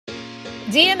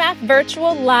DMF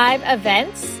Virtual Live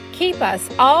Events keep us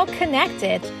all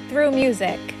connected through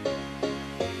music.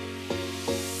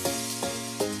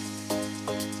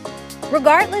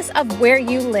 Regardless of where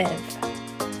you live,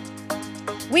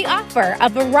 we offer a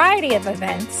variety of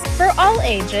events for all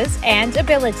ages and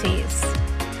abilities.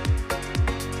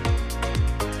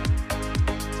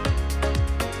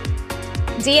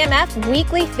 DMF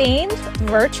weekly themed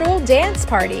virtual dance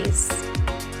parties.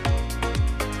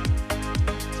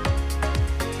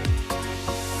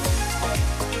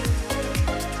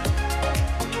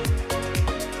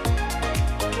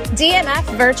 DMF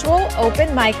virtual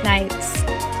open mic nights.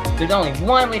 There's only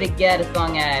one way to get a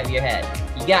song out of your head.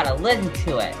 You gotta listen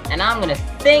to it, and I'm gonna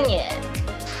sing it.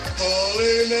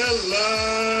 Falling in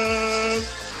love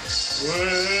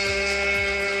with you.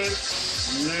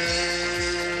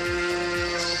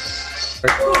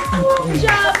 Good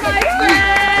job, my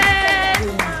friend!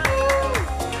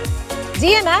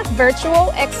 DMF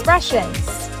Virtual Expressions,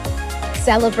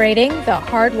 celebrating the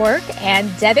hard work and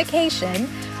dedication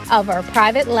of our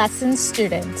private lesson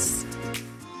students.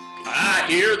 I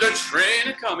hear the train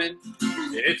a-coming,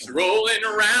 it's rolling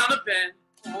around a bend.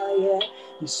 Oh, yeah.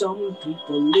 And some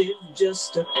people live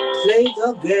just to play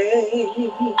the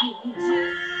game.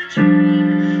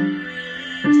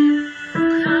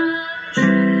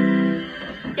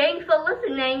 Thanks for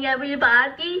listening,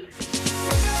 everybody.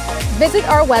 Visit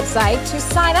our website to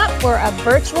sign up for a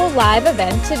virtual live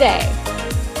event today.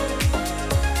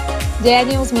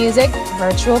 Daniel's Music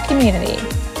Virtual Community.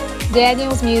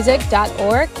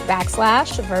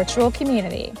 danielsmusic.org/virtual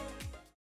community.